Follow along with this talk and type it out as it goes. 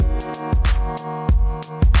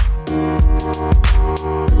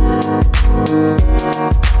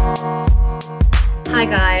Hi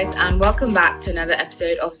guys, and welcome back to another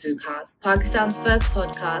episode of Zoocast, Pakistan's first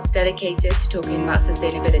podcast dedicated to talking about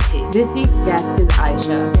sustainability. This week's guest is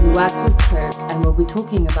Aisha, who works with Coke, and we'll be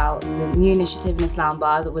talking about the new initiative in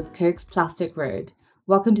Islamabad with Coke's Plastic Road.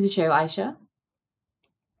 Welcome to the show, Aisha.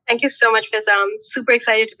 Thank you so much, Fiza. I'm super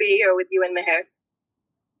excited to be here with you and Meher.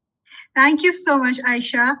 Thank you so much,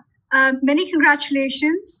 Aisha. Many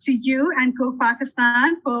congratulations to you and Coke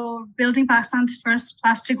Pakistan for building Pakistan's first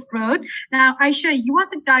plastic road. Now, Aisha, you are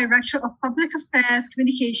the Director of Public Affairs,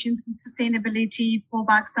 Communications and Sustainability for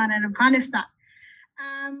Pakistan and Afghanistan.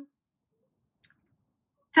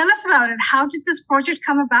 Tell us about it. How did this project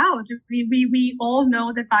come about? We all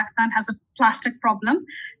know that Pakistan has a plastic problem,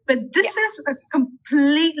 but this is a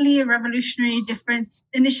completely revolutionary, different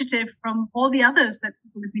initiative from all the others that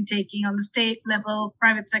people have been taking on the state level,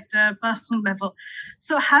 private sector, personal level.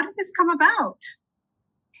 So how did this come about?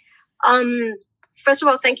 First of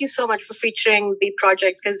all, thank you so much for featuring the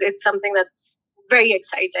project because it's something that's very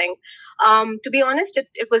exciting. To be honest,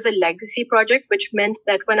 it was a legacy project, which meant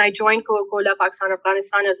that when I joined Coca-Cola Pakistan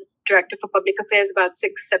Afghanistan as Director for Public Affairs about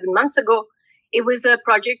 6-7 months ago, it was a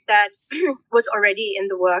project that was already in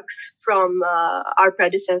the works from our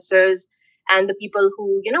predecessors and the people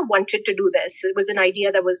who, wanted to do this. It was an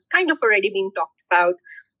idea that was kind of already being talked about.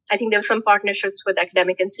 I think there were some partnerships with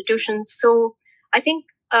academic institutions. So I think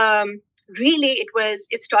really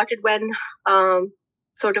it started when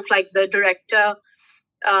sort of like the director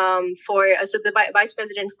the vice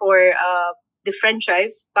president for the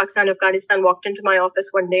franchise, Pakistan Afghanistan, walked into my office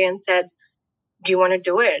one day and said, "Do you want to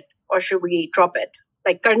do it or should we drop it?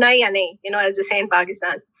 Like karna hai ya nahi, as they say in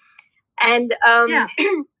Pakistan." And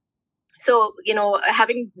so,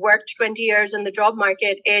 having worked 20 years in the job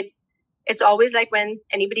market, it's always like when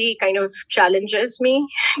anybody kind of challenges me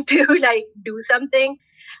to like do something,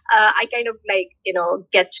 I kind of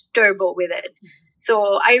get turbo with it.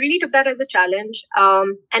 So I really took that as a challenge.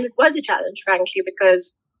 And it was a challenge, frankly,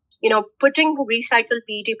 because, putting recycled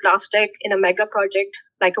PET plastic in a mega project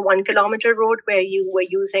like a 1 kilometer road where you were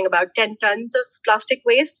using about 10 tons of plastic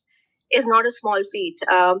waste is not a small feat.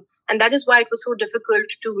 And that is why it was so difficult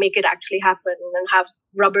to make it actually happen and have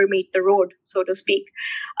rubber meet the road, so to speak.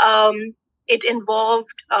 It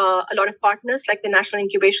involved a lot of partners like the National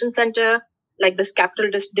Incubation Center, like this Capital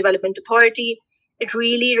Development Authority. It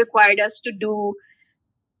really required us to do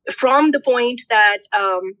from the point that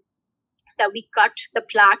we cut the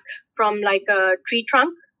plaque from like a tree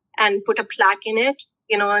trunk and put a plaque in it.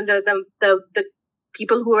 And the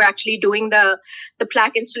people who were actually doing the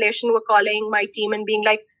plaque installation were calling my team and being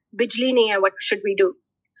like, "Bijli nahi hai, what should we do?"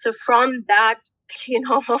 So from that,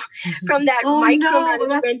 from that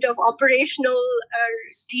micromanagement of operational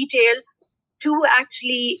detail to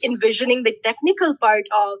actually envisioning the technical part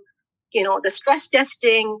of, the stress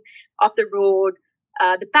testing of the road,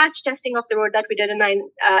 the patch testing of the road that we did in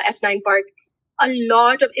F9 Park,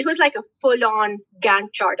 it was like a full-on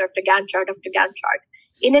Gantt chart after Gantt chart after Gantt chart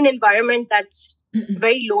in an environment that's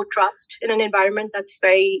very low trust, in an environment that's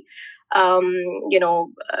very,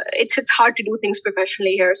 it's hard to do things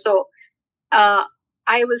professionally here. So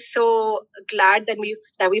I was so glad that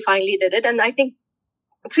we finally did it. And I think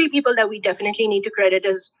 3 people that we definitely need to credit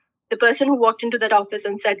is the person who walked into that office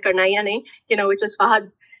and said, "Karna hai ya nahi," which is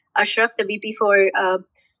Fahad Ashraf, the VP for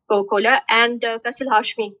Coca-Cola, and Faisal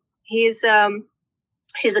Hashmi. He's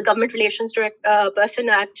a government relations person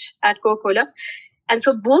at Coca-Cola. And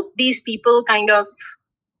so both these people kind of,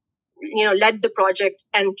 led the project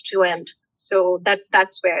end to end. So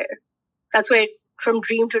that's where from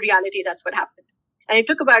dream to reality, that's what happened. And it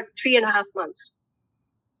took about 3.5 months.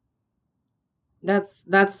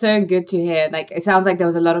 That's so good to hear. Like, it sounds like there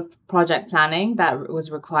was a lot of project planning that was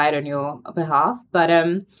required on your behalf, but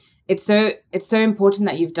it's so important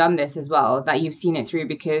that you've done this as well, that you've seen it through,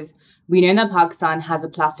 because we know that Pakistan has a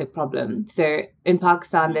plastic problem. So in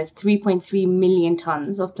Pakistan, there's 3.3 million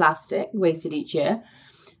tons of plastic wasted each year.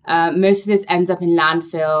 Most of this ends up in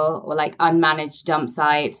landfill or like unmanaged dump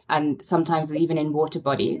sites, and sometimes even in water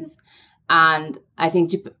bodies. And I think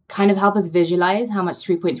to kind of help us visualize how much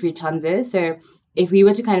 3.3 tons is. So if we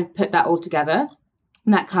were to kind of put that all together,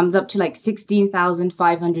 that comes up to like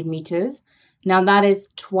 16,500 meters. Now that is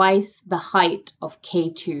twice the height of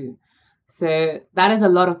K2. So that is a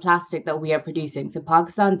lot of plastic that we are producing. So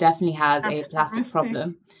Pakistan definitely has a plastic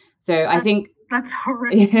problem. So I think that's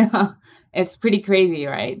horrific. Yeah, it's pretty crazy,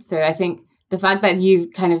 right? So I think the fact that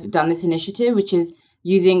you've kind of done this initiative, which is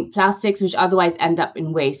using plastics which otherwise end up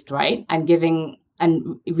in waste, right? And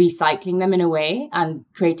recycling them in a way and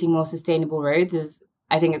creating more sustainable roads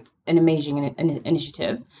I think it's an amazing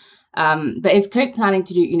initiative. But is Coke planning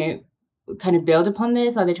to do, kind of build upon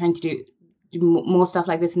this? Are they trying to more stuff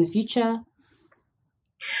like this in the future?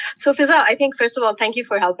 So Fiza, I think first of all, thank you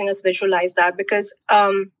for helping us visualize that, because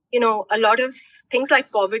a lot of things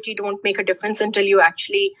like poverty don't make a difference until you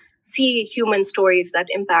actually see human stories that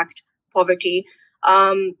impact poverty.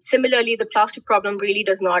 Similarly, the plastic problem really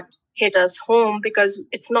does not hit us home because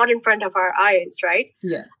it's not in front of our eyes, right?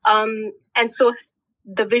 Yeah. And so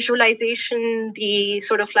the visualization, the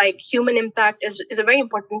sort of like human impact is a very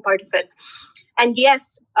important part of it. And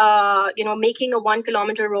yes, making a 1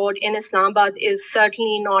 kilometer road in Islamabad is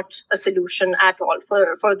certainly not a solution at all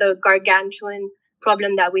for the gargantuan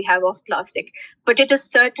problem that we have of plastic. But it is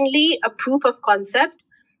certainly a proof of concept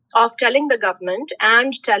of telling the government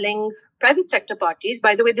and telling private sector parties,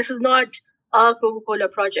 by the way, this is not a Coca-Cola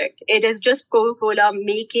project. It is just Coca-Cola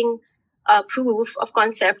making a proof of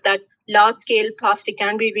concept that large-scale plastic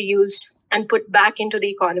can be reused and put back into the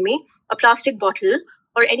economy. A plastic bottle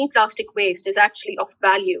or any plastic waste is actually of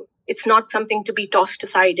value. It's not something to be tossed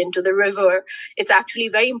aside into the river. It's actually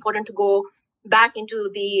very important to go back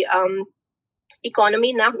into the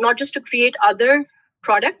economy, not just to create other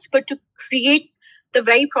products, but to create the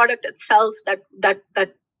very product itself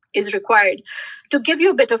that is required. To give you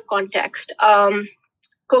a bit of context,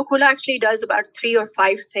 Coca-Cola actually does about 3 or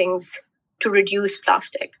 5 things to reduce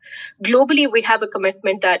plastic. Globally, we have a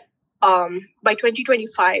commitment that by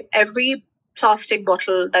 2025, every plastic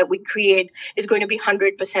bottle that we create is going to be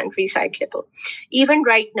 100% recyclable. Even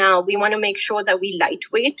right now, we want to make sure that we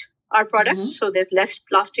lightweight our products, so there's less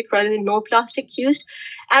plastic rather than no plastic used.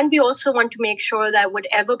 And we also want to make sure that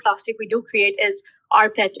whatever plastic we do create is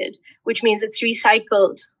rPETed, which means it's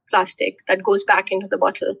recycled plastic that goes back into the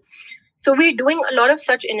bottle. So we're doing a lot of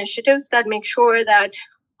such initiatives that make sure that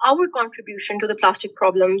our contribution to the plastic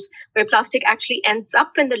problems, where plastic actually ends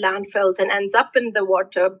up in the landfills and ends up in the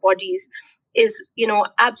water bodies, is,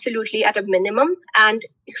 absolutely at a minimum. And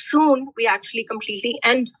soon we actually completely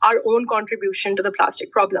end our own contribution to the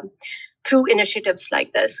plastic problem through initiatives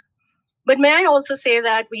like this. But may I also say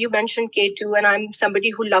that you mentioned K2, and I'm somebody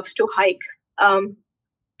who loves to hike.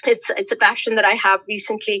 It's a passion that I have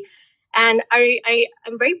recently. And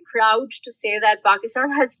I'm very proud to say that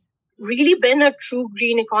Pakistan has really been a true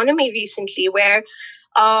green economy recently, where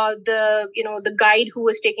the guide who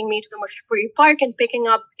was taking me to the Mashpuri Park and picking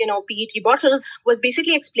up, PET bottles was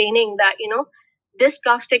basically explaining that, this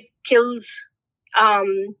plastic kills,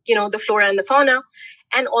 the flora and the fauna,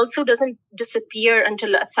 and also doesn't disappear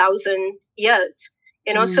until 1,000 years.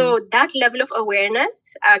 So that level of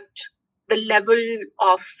awareness at the level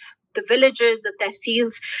of the villages, the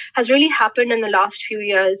tehsils, has really happened in the last few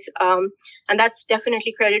years. And that's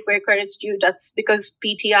definitely credit where credit's due. That's because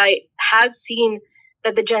PTI has seen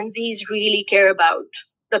that the Gen Zs really care about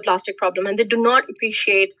the plastic problem, and they do not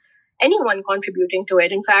appreciate anyone contributing to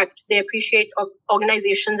it. In fact, they appreciate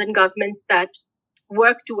organizations and governments that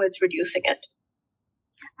work towards reducing it.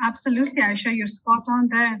 Absolutely, Aisha, you're spot on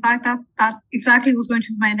there. In fact, that exactly was going to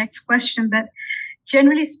be my next question, that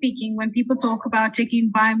generally speaking, when people talk about taking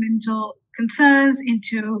environmental concerns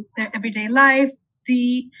into their everyday life,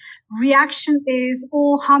 the reaction is,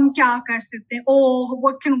 oh, hum kya kar sakte? Oh,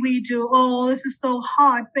 what can we do? Oh, this is so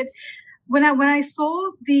hard. But when I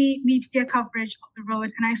saw the media coverage of the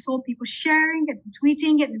road, and I saw people sharing it and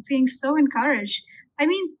tweeting it and feeling so encouraged, I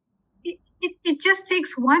mean, it just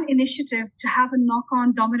takes one initiative to have a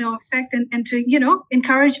knock-on domino effect and to,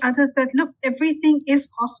 encourage others that, look, everything is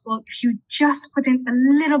possible if you just put in a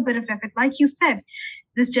little bit of effort. Like you said,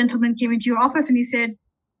 this gentleman came into your office and he said,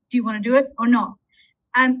 do you want to do it or not?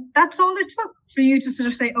 And that's all it took for you to sort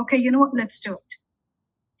of say, okay, you know what, let's do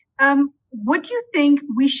it. What do you think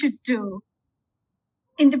we should do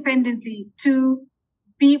independently to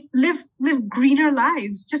live greener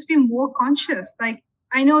lives, just be more conscious? Like,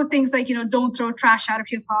 I know things like, don't throw trash out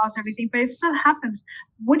of your cars, everything, but it still happens.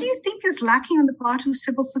 What do you think is lacking on the part of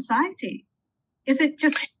civil society? Is it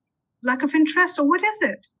just lack of interest, or what is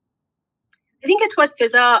it? I think it's what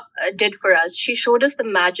Fiza did for us. She showed us the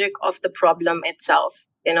magic of the problem itself.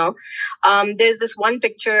 There's this one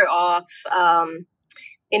picture of,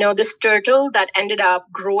 this turtle that ended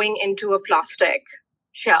up growing into a plastic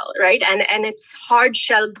shell, right? And its hard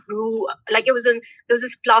shell grew, like there was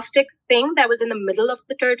this plastic thing that was in the middle of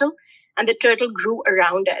the turtle, and the turtle grew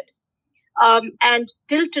around it. And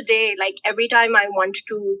till today, like every time I want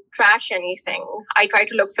to trash anything, I try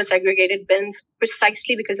to look for segregated bins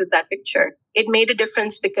precisely because of that picture. It made a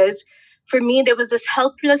difference because for me, there was this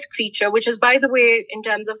helpless creature, which is, by the way, in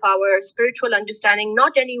terms of our spiritual understanding,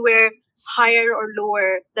 not anywhere higher or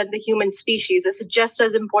lower than the human species. It's just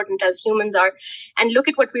as important as humans are. And look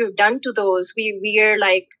at what we've done to those. We are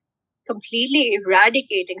like completely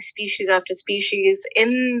eradicating species after species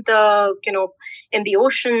in the, in the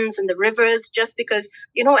oceans, in the rivers, just because,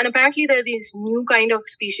 and apparently there are these new kind of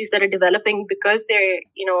species that are developing because they're,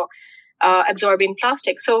 absorbing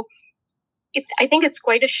plastic. So I think it's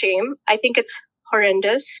quite a shame. I think it's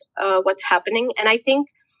horrendous what's happening. And I think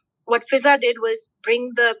what Fizza did was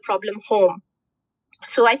bring the problem home.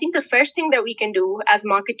 So I think the first thing that we can do as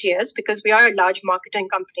marketeers, because we are a large marketing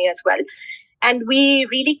company as well, and we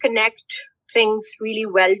really connect things really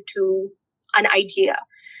well to an idea.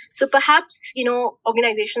 So perhaps,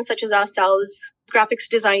 organizations such as ourselves, graphics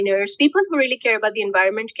designers, people who really care about the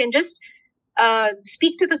environment can just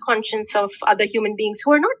speak to the conscience of other human beings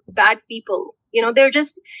who are not bad people.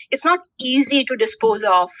 It's not easy to dispose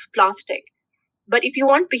of plastic. But if you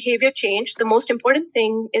want behavior change, the most important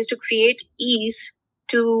thing is to create ease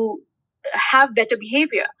to have better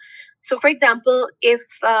behavior. So, for example, if,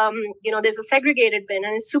 there's a segregated bin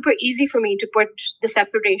and it's super easy for me to put the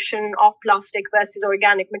separation of plastic versus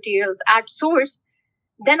organic materials at source,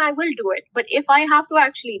 then I will do it. But if I have to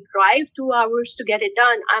actually drive 2 hours to get it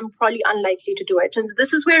done, I'm probably unlikely to do it. And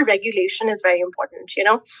this is where regulation is very important.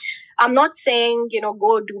 I'm not saying,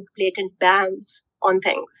 go do blatant bans on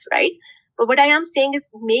things, right? But what I am saying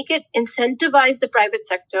is make it incentivize the private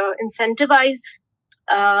sector, incentivize,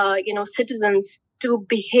 citizens to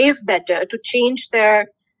behave better, to change their,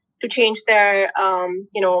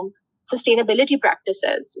 sustainability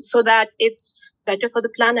practices so that it's better for the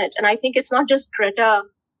planet. And I think it's not just Greta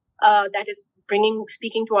that is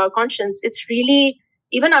speaking to our conscience. It's really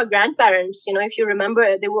even our grandparents. If you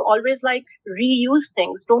remember, they were always like, reuse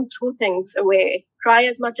things, don't throw things away, try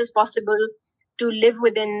as much as possible to live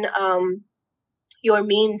within your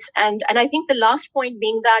means. And I think the last point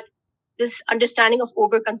being that this understanding of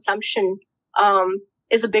overconsumption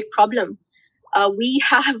is a big problem. We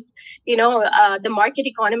have, the market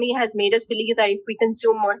economy has made us believe that if we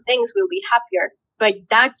consume more things, we'll be happier. But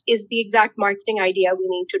that is the exact marketing idea we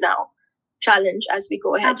need to now challenge as we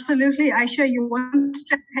go ahead. Absolutely. Aisha, you're one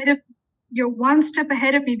step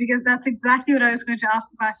ahead of me, because that's exactly what I was going to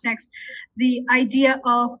ask about next. The idea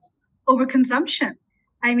of overconsumption.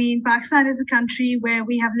 I mean, Pakistan is a country where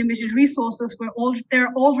we have limited resources. There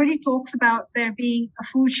are already talks about there being a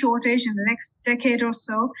food shortage in the next decade or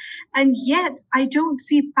so. And yet I don't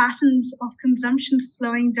see patterns of consumption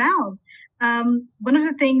slowing down. One of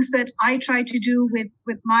the things that I try to do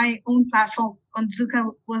with my own platform on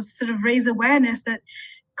Zooka was sort of raise awareness that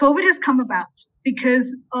COVID has come about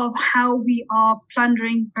because of how we are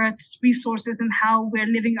plundering Earth's resources and how we're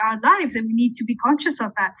living our lives. And we need to be conscious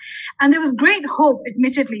of that. And there was great hope,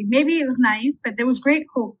 admittedly. Maybe it was naive, but there was great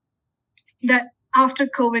hope that after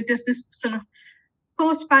COVID, this sort of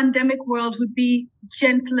post-pandemic world would be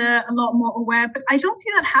gentler, a lot more aware. But I don't see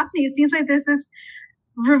that happening. It seems like there's this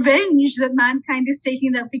revenge that mankind is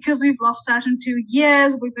taking, that because we've lost out in 2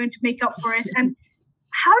 years, we're going to make up for it. And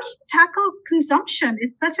how do you tackle consumption?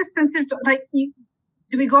 It's such a sensitive,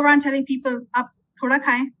 do we go around telling people, thoda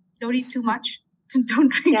khaye, don't eat too much,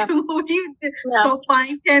 don't drink too much, do you stop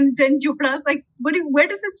buying 10 jodas? Like, where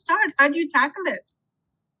does it start? How do you tackle it?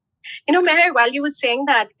 Meher, while you were saying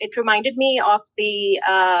that, it reminded me of the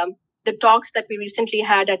talks that we recently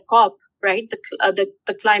had at COP, right?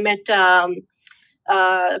 The climate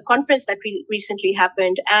conference that recently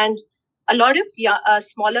happened. And a lot of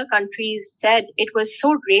smaller countries said it was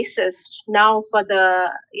so racist now for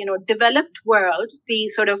the, developed world, the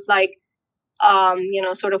sort of like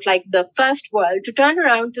the first world, to turn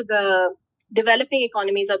around to the developing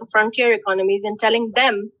economies or the frontier economies and telling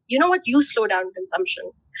them, you know what, you slow down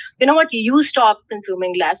consumption. You know what, you stop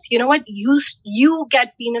consuming less. You know what, you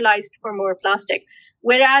get penalized for more plastic.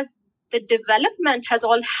 Whereas the development has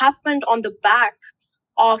all happened on the back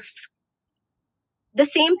of the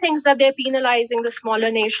same things that they're penalizing the smaller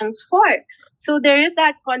nations for. So there is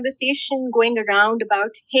that conversation going around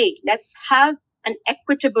about, hey, let's have an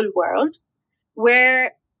equitable world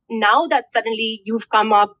where now that suddenly you've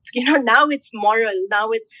come up, now it's moral,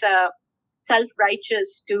 now it's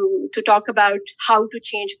self-righteous to talk about how to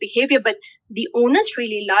change behavior. But the onus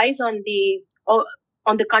really lies on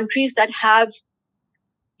the countries that have,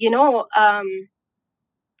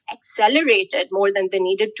 accelerated more than they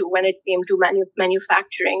needed to when it came to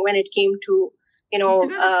manufacturing, when it came to,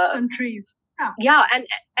 countries. Yeah,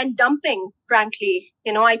 and dumping, frankly.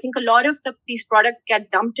 I think a lot of these products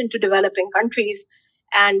get dumped into developing countries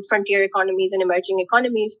and frontier economies and emerging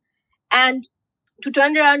economies. And to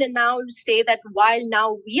turn around and now say that while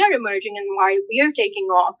now we are emerging and while we are taking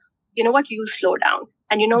off, you know what, you slow down.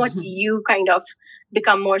 And you know what, you kind of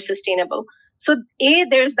become more sustainable. So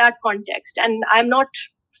there's that context. And I'm not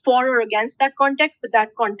for or against that context, but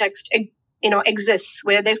that context, exists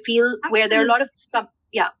where they feel, where there are a lot of,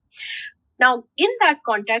 Now, in that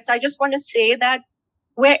context, I just want to say that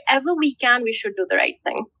wherever we can, we should do the right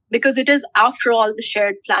thing, because it is, after all, the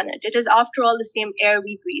shared planet. It is, after all, the same air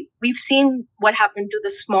we breathe. We've seen what happened to the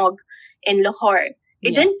smog in Lahore.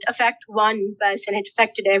 It didn't affect one person, it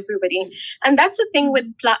affected everybody. And that's the thing with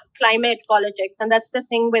climate politics, and that's the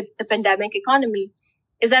thing with the pandemic economy,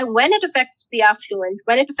 is that when it affects the affluent,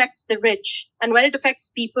 when it affects the rich, and when it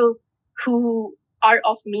affects people who are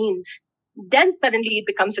of means, then suddenly it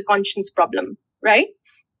becomes a conscience problem, right?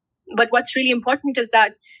 But what's really important is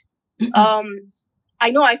that I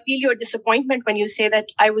know I feel your disappointment when you say that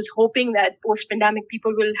I was hoping that post-pandemic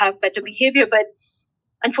people will have better behavior, but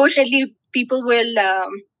unfortunately, people will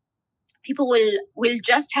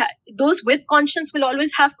just have, those with conscience will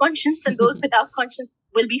always have conscience, and those without conscience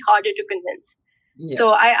will be harder to convince. Yeah.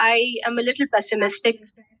 So I am a little pessimistic,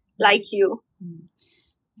 like you.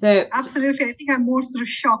 So absolutely, I think I'm more sort of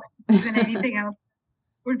shocked than anything else.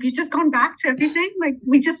 We've just gone back to everything. Like,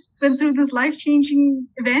 we just went through this life-changing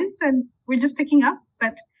event, and we're just picking up.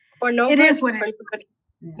 But it is what it is.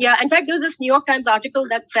 Yeah. In fact, there was this New York Times article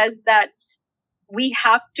that said that we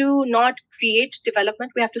have to not create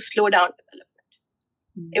development, we have to slow down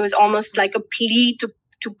development. It was almost like a plea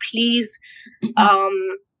to please,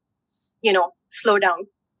 slow down.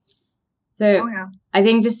 So I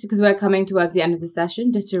think just because we're coming towards the end of the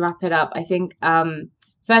session, just to wrap it up, I think,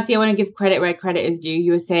 firstly, I want to give credit where credit is due.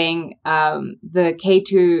 You were saying the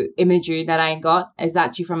K2 imagery that I got is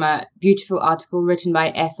actually from a beautiful article written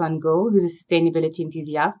by Ehsan Gul, who's a sustainability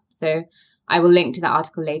enthusiast. So I will link to that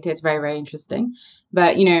article later. It's very, very interesting.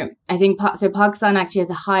 But, I think Pakistan actually has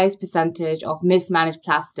the highest percentage of mismanaged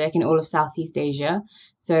plastic in all of Southeast Asia.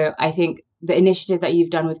 So I think the initiative that you've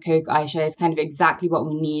done with Coke, Aisha, is kind of exactly what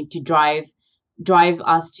we need to drive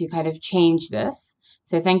us to kind of change this.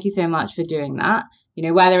 So thank you so much for doing that.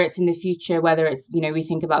 Whether it's in the future, whether it's, we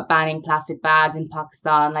think about banning plastic bags in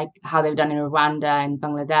Pakistan, like how they've done in Rwanda and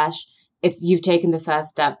Bangladesh, you've taken the first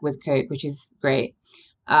step with Coke, which is great.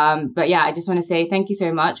 But yeah, I just want to say thank you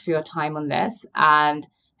so much for your time on this. And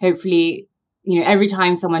hopefully, every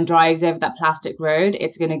time someone drives over that plastic road,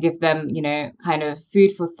 it's going to give them, kind of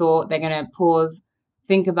food for thought. They're going to pause,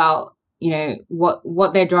 think about,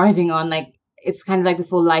 what they're driving on. Like, it's kind of like the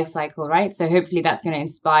full life cycle, right? So hopefully that's going to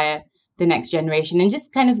inspire the next generation and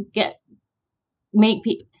just kind of make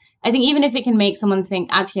people, I think even if it can make someone think,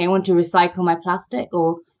 actually, I want to recycle my plastic,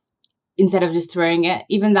 or instead of just throwing it,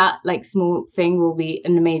 even that like small thing will be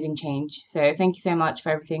an amazing change. So thank you so much for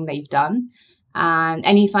everything that you've done. And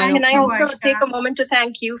any final comments? And I also take a moment to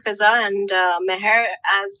thank you, Fiza and Meher,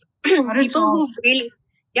 as people who really,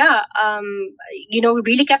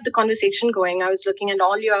 really kept the conversation going. I was looking at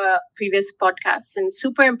all your previous podcasts and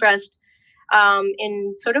super impressed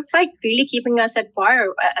in sort of like really keeping us at par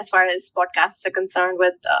as far as podcasts are concerned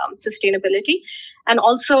with sustainability. And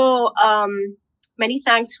also, many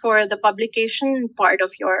thanks for the publication part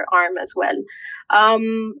of your arm as well.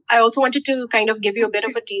 I also wanted to kind of give you a bit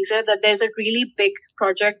of a teaser that there's a really big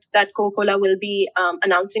project that Coca-Cola will be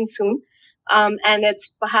announcing soon. And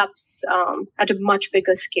it's perhaps at a much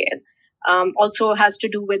bigger scale. Also has to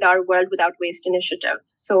do with our World Without Waste initiative.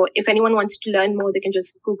 So if anyone wants to learn more, they can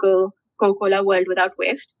just Google Coca-Cola World Without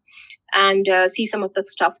Waste and see some of the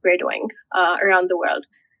stuff we're doing around the world.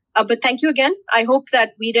 But thank you again. I hope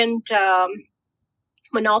that we didn't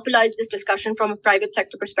monopolize this discussion from a private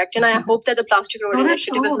sector perspective. And I hope that the Plastic Road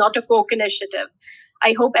initiative is not a Coke initiative.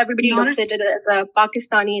 I hope everybody looks at it as a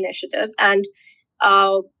Pakistani initiative, and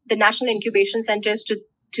the National Incubation Centers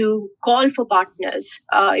to call for partners.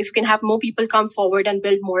 If you can have more people come forward and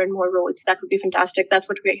build more and more roads, that would be fantastic. That's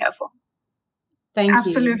what we're here for. Thank you.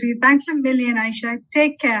 Absolutely. Thanks a million, Aisha.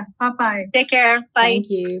 Take care. Bye-bye. Take care. Bye. Thank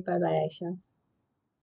you. Bye-bye, Aisha.